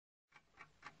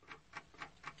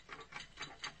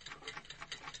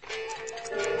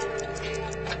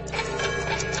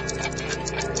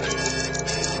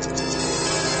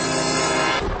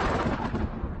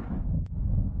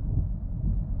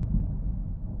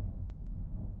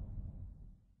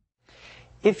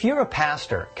If you're a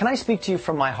pastor, can I speak to you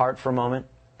from my heart for a moment?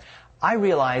 I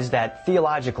realize that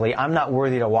theologically I'm not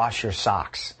worthy to wash your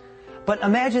socks. But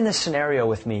imagine this scenario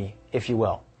with me, if you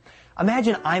will.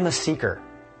 Imagine I'm a seeker.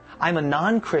 I'm a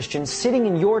non-Christian sitting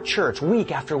in your church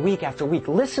week after week after week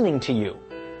listening to you.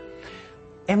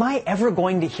 Am I ever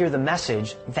going to hear the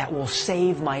message that will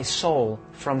save my soul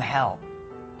from hell?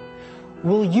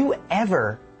 Will you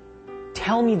ever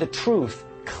tell me the truth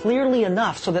clearly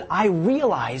enough so that I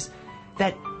realize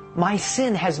that my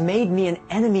sin has made me an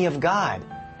enemy of God,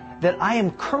 that I am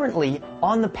currently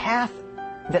on the path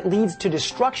that leads to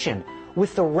destruction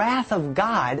with the wrath of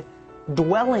God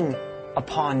dwelling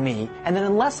upon me, and that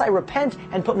unless I repent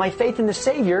and put my faith in the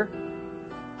Savior,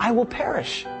 I will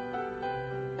perish?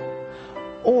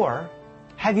 Or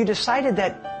have you decided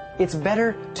that it's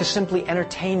better to simply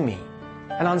entertain me,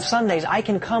 and on Sundays I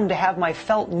can come to have my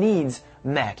felt needs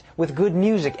met with good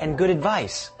music and good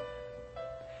advice?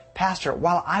 Pastor,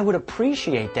 while I would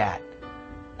appreciate that,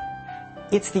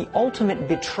 it's the ultimate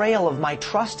betrayal of my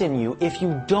trust in you if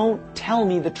you don't tell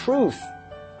me the truth.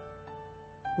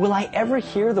 Will I ever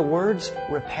hear the words,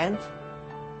 repent,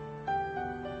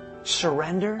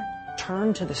 surrender,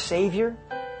 turn to the Savior,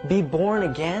 be born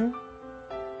again?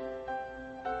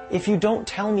 If you don't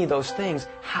tell me those things,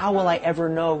 how will I ever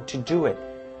know to do it?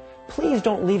 Please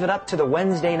don't leave it up to the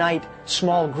Wednesday night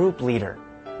small group leader.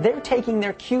 They're taking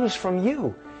their cues from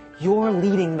you. You're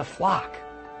leading the flock.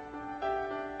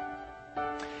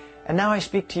 And now I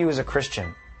speak to you as a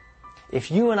Christian. If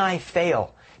you and I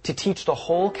fail to teach the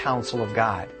whole counsel of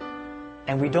God,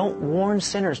 and we don't warn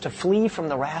sinners to flee from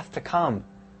the wrath to come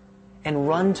and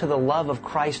run to the love of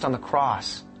Christ on the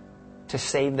cross to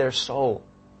save their soul,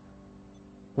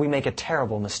 we make a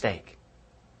terrible mistake.